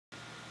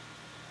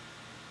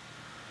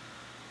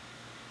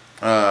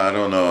I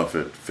don't know if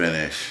it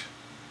finished.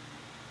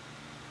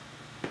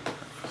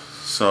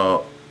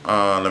 So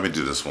let me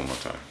do this one more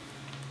time.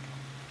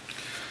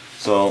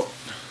 So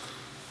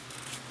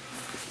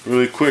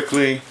really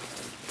quickly,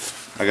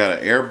 I got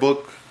an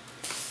Airbook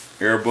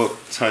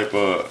type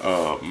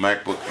of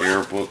MacBook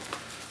Airbook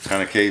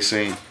kind of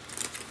casing.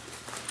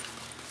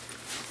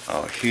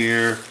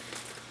 Here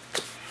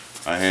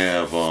I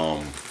have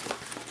my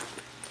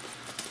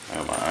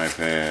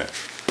iPad.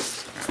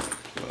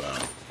 Pull it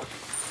out.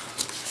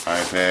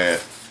 iPad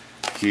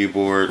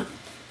keyboard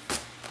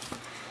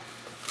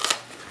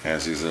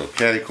has these little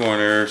catty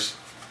corners.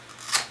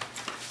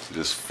 You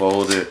just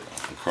fold it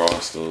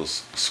across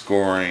those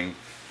scoring.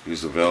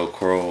 Use the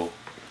Velcro.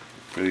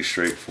 Pretty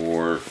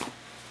straightforward.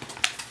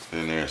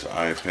 Then there's the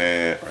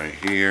iPad right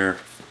here.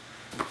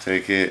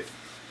 Take it.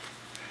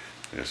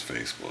 There's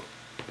Facebook.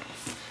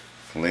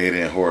 Lay it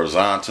in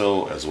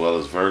horizontal as well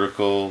as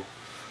vertical.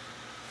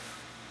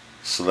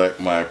 Select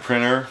my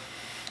printer.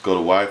 Go to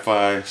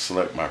Wi-Fi.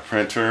 Select my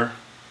printer,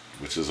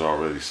 which is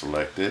already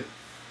selected.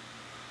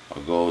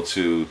 I'll go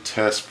to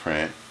test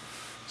print.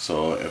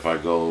 So if I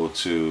go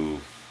to,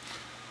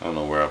 I don't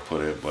know where I put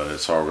it, but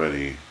it's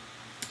already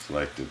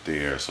selected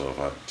there. So if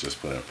I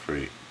just put in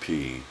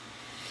P,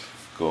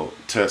 go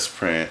test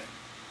print,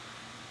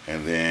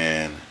 and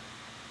then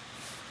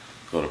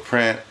go to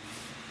print,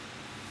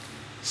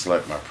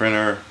 select my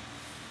printer.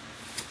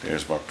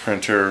 There's my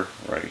printer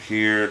right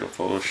here, the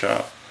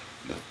Photoshop.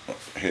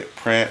 Hit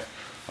print.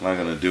 I'm not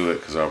going to do it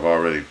because I've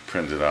already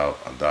printed out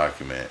a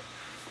document.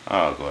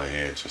 I'll go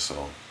ahead just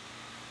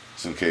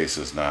in case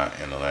it's not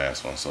in the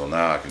last one. So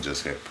now I can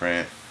just hit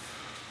print.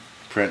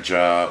 Print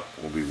job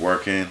will be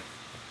working.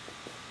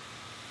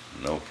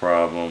 No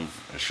problem.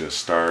 It should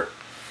start.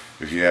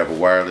 If you have a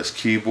wireless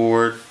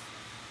keyboard,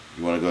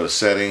 you want to go to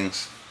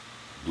settings,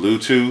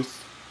 Bluetooth.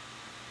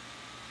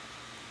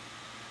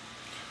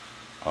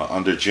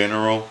 Under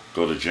general,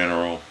 go to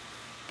general,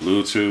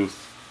 Bluetooth.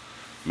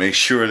 Make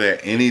sure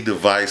that any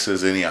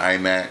devices, any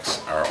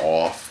iMacs are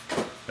off.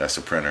 That's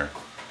the printer.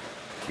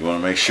 You want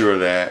to make sure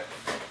that.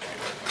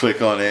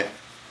 Click on it,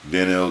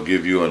 then it'll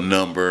give you a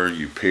number.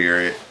 You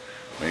pair it.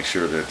 Make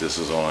sure that this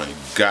is on. You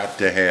got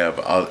to have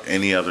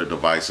any other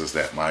devices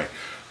that might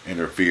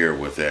interfere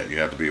with that. You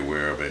have to be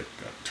aware of it.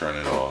 Turn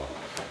it off.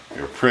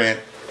 Your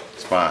print,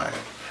 it's fine.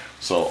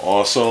 So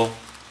also,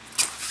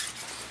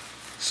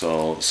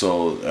 so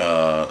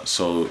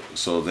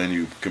then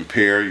you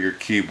compare your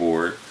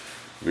keyboard.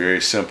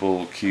 Very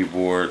simple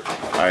keyboard.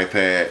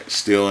 iPad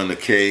still in the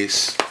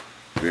case.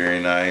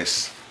 Very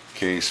nice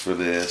case for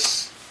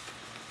this.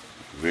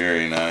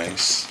 Very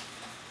nice.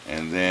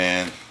 And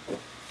then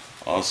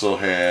also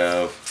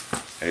have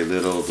a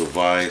little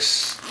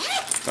device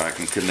that I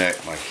can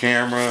connect my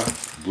camera,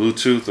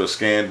 Bluetooth or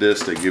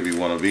ScanDisk. They give you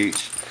one of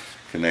each.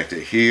 Connect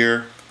it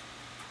here.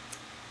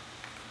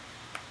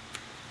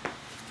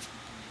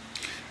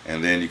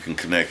 And then you can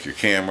connect your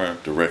camera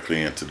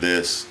directly into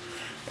this,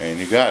 and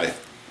you got it.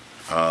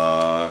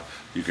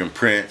 You can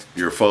print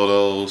your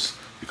photos.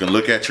 You can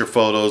look at your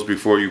photos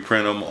before you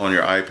print them on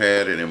your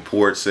iPad. It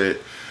imports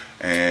it,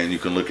 and you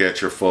can look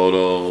at your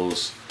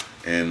photos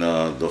in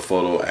the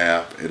photo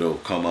app. It'll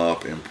come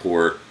up,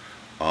 import.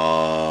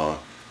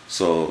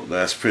 So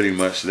that's pretty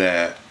much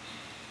that.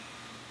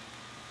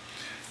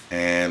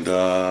 And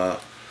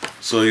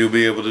so you'll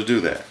be able to do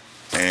that.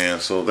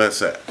 And so that's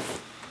that.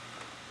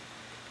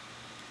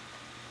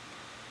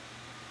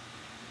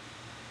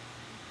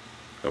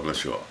 God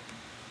bless you all.